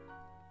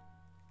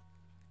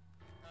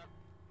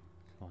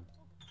 Come on.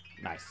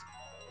 Nice.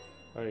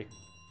 Hurry.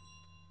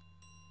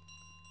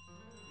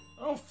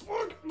 Oh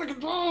fuck! Look at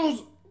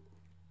those!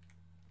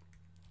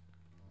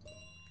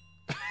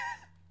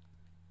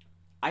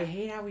 I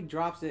hate how he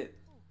drops it.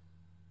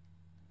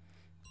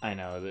 I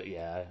know that.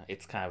 Yeah,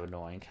 it's kind of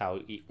annoying how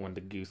when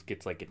the goose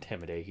gets like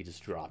intimidated, he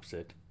just drops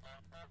it.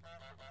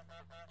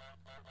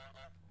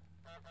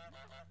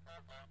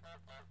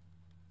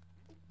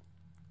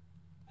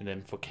 And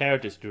then for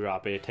characters to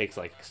drop it, it takes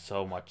like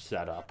so much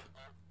setup.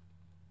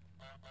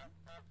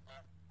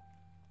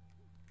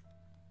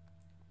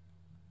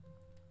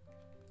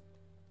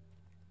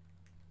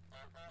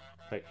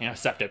 Right,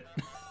 intercept it.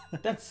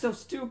 That's so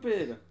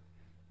stupid.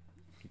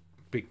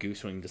 Big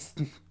goose wing just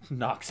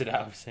knocks it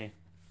out, saying,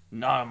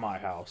 "Not in my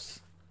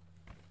house."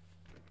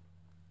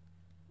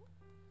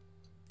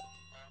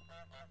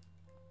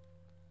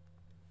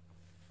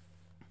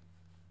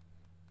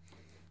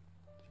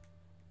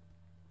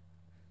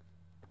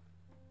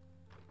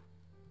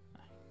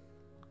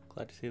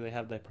 Glad to see they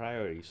have their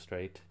priorities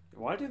straight.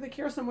 Why do they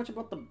care so much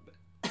about the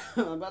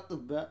about the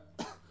bet?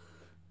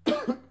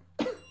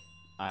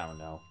 I don't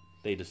know.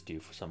 They just do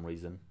for some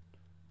reason.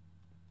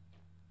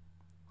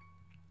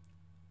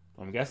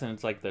 I'm guessing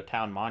it's like the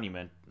town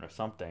monument or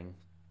something,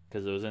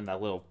 because it was in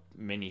that little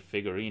mini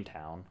figurine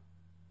town.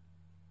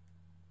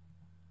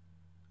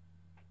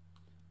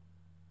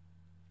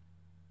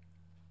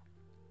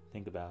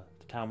 Think about it.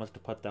 The town must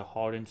have put their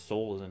heart and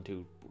souls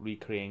into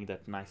recreating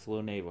that nice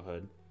little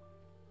neighborhood.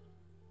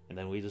 And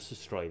then we just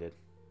destroyed it.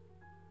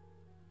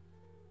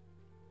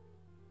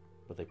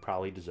 But they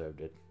probably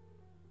deserved it.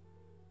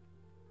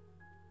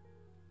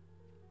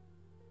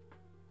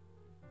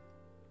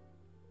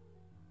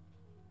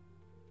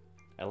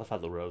 I love how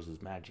the rose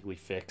is magically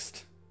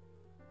fixed.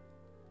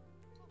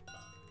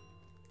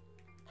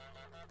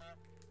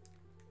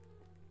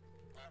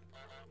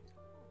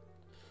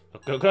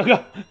 Go, go,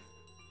 go!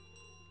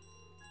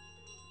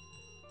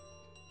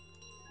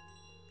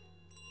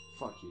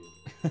 Fuck you.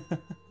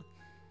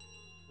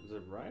 Is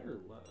it right or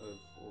left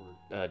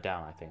or?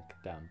 Down, I think.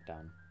 Down,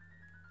 down.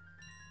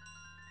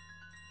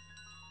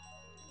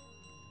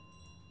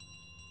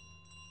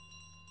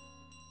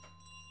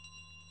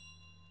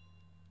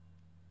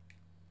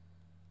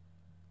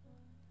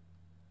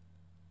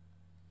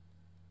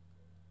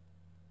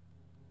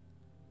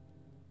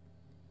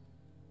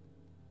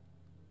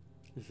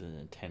 This is an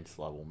intense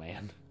level,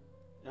 man.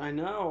 I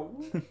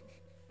know.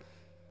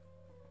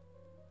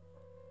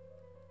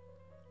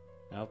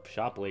 Nope,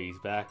 shop lady's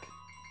back.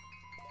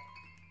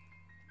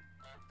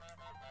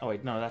 Oh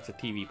wait, no, that's a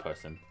TV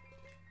person.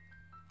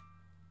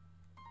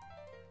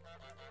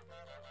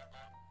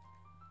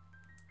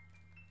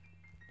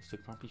 It's the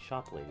grumpy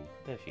shop lady.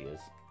 There she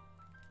is.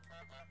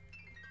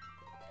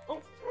 Oh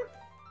fuck.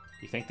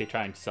 You think they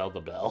try and sell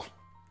the bell?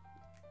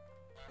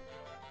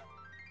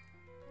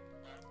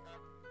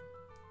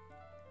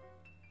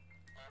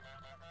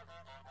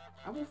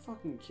 I will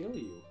fucking kill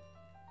you.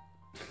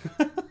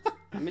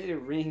 I made it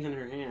ring in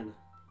her hand.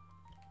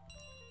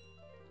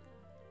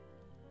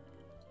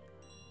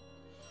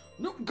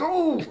 No,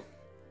 go!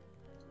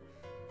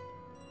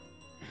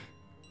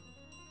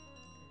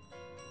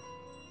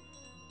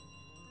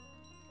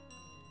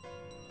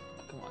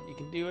 Come on, you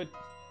can do it.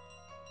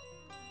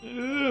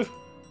 Ugh.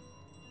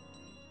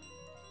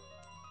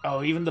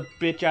 Oh, even the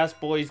bitch-ass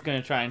boy's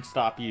gonna try and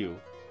stop you.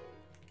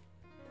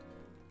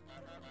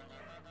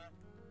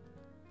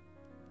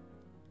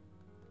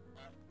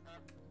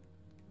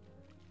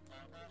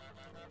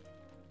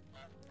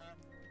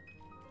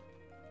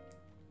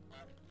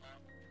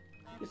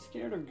 Get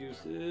scared of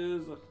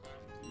gooses.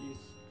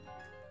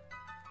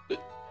 Jeez.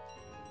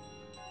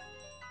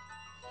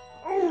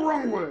 Oh,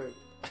 wrong way!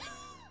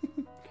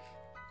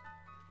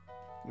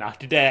 Not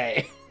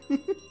today.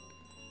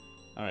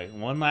 Alright,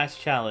 one last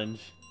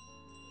challenge.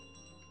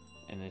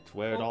 And it's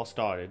where it all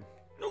started.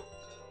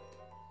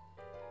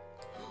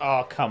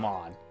 Oh, come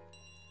on.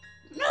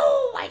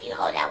 No! Why'd you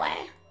go that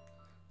way?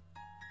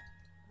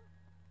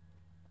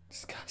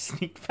 Just gotta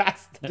sneak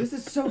past them. This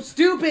is so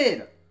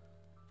stupid!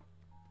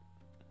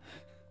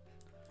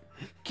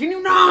 Can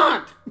you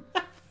not?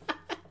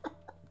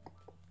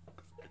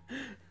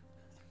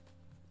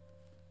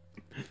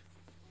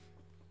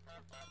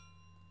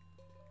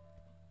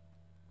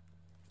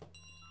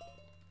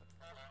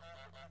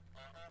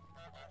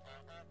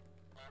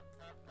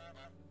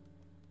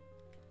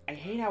 I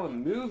hate how it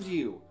moves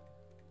you.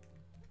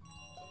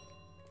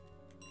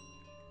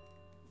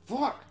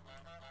 Fuck.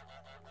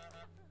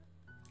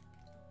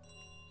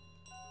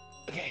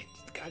 Okay,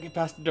 just gotta get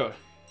past the door.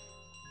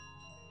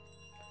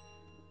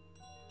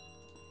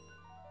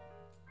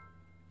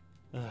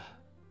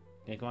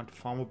 Can't go onto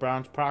Farmer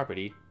Brown's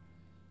property.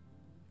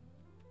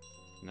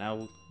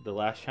 Now the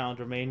last challenge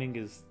remaining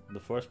is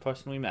the first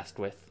person we messed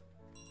with.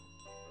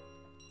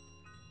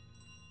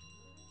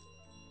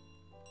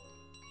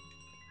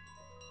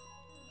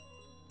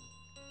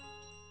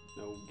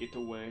 No, get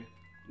away.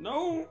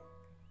 No!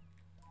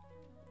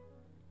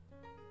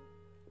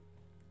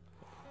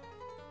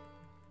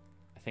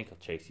 I think he'll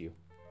chase you.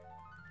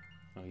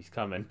 Oh, he's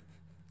coming.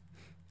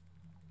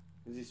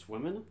 Is he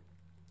swimming?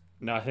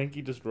 No, I think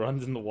he just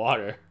runs in the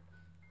water.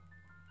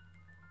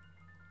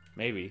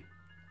 Maybe.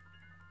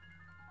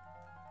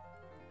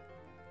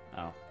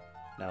 Oh,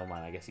 never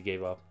mind. I guess he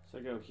gave up. So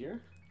I go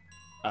here?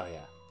 Oh,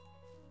 yeah.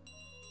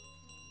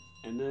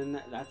 And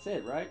then that's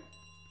it, right?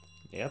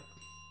 Yep.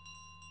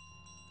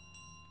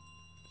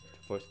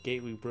 First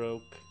gate we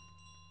broke.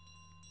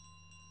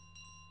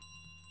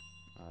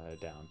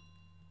 Down.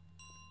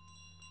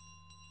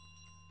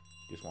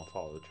 Just want to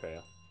follow the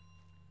trail.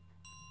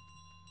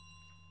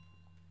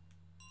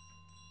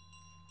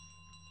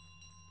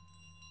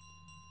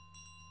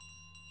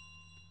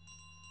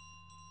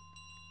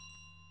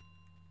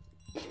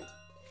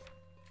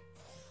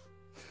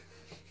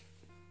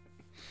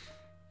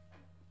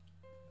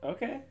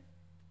 Okay.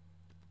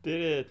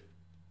 Did it.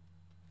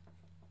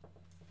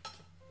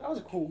 That was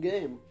a cool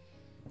game.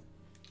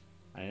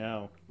 I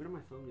know. Where did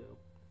my phone go?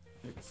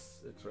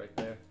 It's right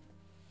there.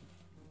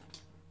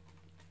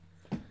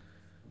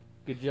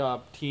 Good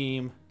job,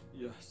 team.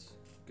 Yes.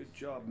 Good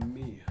job,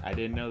 me. I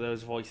didn't know there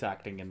was voice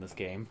acting in this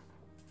game.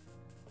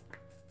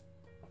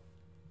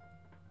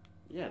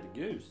 Yeah, the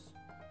goose.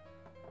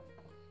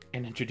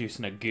 And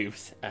introducing a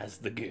goose as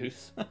the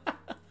goose.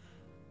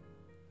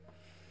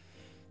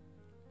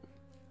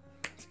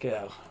 Let's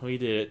go. We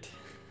did it.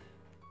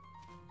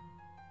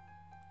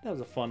 That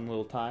was a fun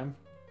little time.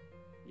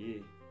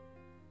 Yeah.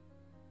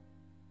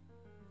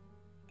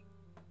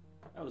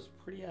 That was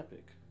pretty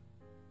epic.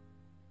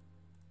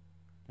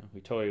 We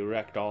totally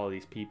wrecked all of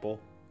these people.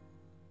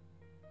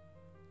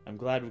 I'm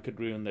glad we could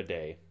ruin their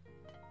day.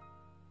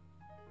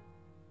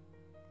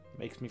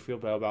 Makes me feel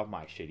better about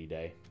my shitty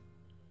day.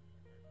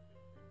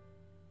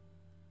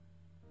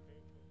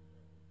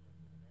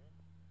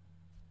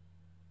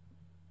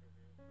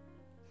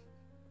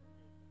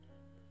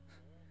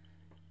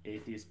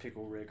 Atheist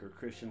Pickle Rick or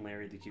Christian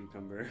Larry the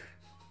Cucumber.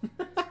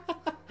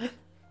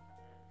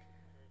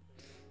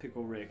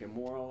 Pickle Rick,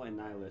 immoral and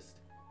nihilist.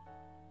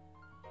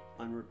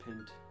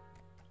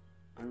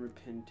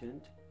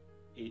 Unrepentant,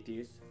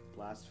 atheist,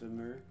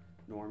 blasphemer,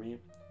 normie,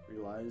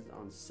 relies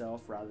on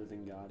self rather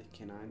than God,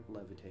 cannot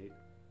levitate.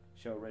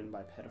 Show written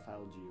by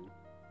pedophile Jew.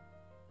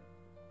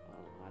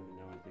 I didn't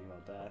know anything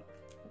about that.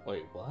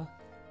 Wait, what?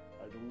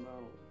 I don't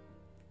know.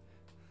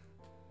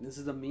 This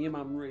is a meme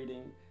I'm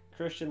reading.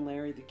 Christian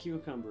Larry the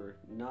Cucumber,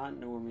 not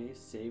normie,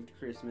 saved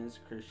Christmas,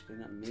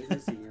 Christian, amazing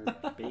singer,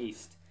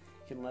 based,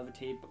 can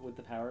levitate with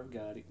the power of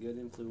God, good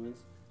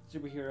influence,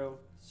 superhero,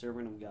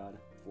 servant of God,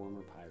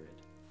 former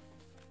pirate.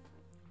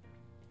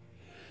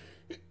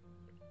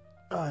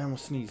 Oh, I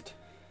almost sneezed.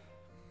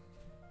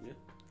 Yeah.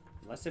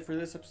 That's it for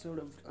this episode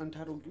of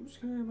Untitled Goose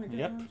Game, I guess.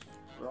 Yep.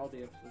 Or all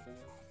the episodes, I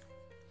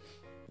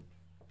guess.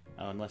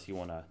 Oh, unless you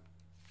want to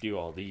do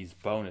all these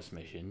bonus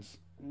missions.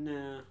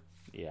 Nah.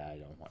 Yeah, I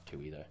don't want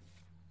to either.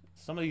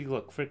 Some of these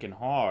look freaking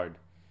hard.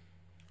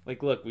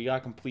 Like, look, we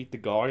gotta complete the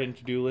garden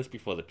to-do list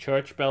before the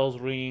church bells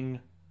ring.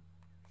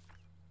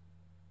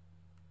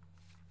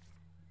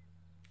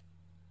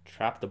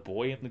 Trap the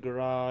boy in the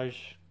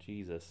garage.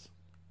 Jesus.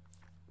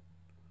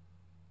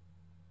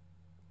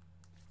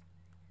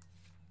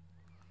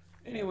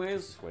 Anyways,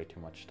 it's way too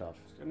much stuff.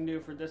 that's gonna do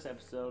it for this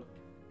episode.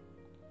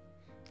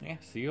 Yeah,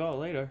 see you all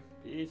later.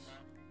 Peace.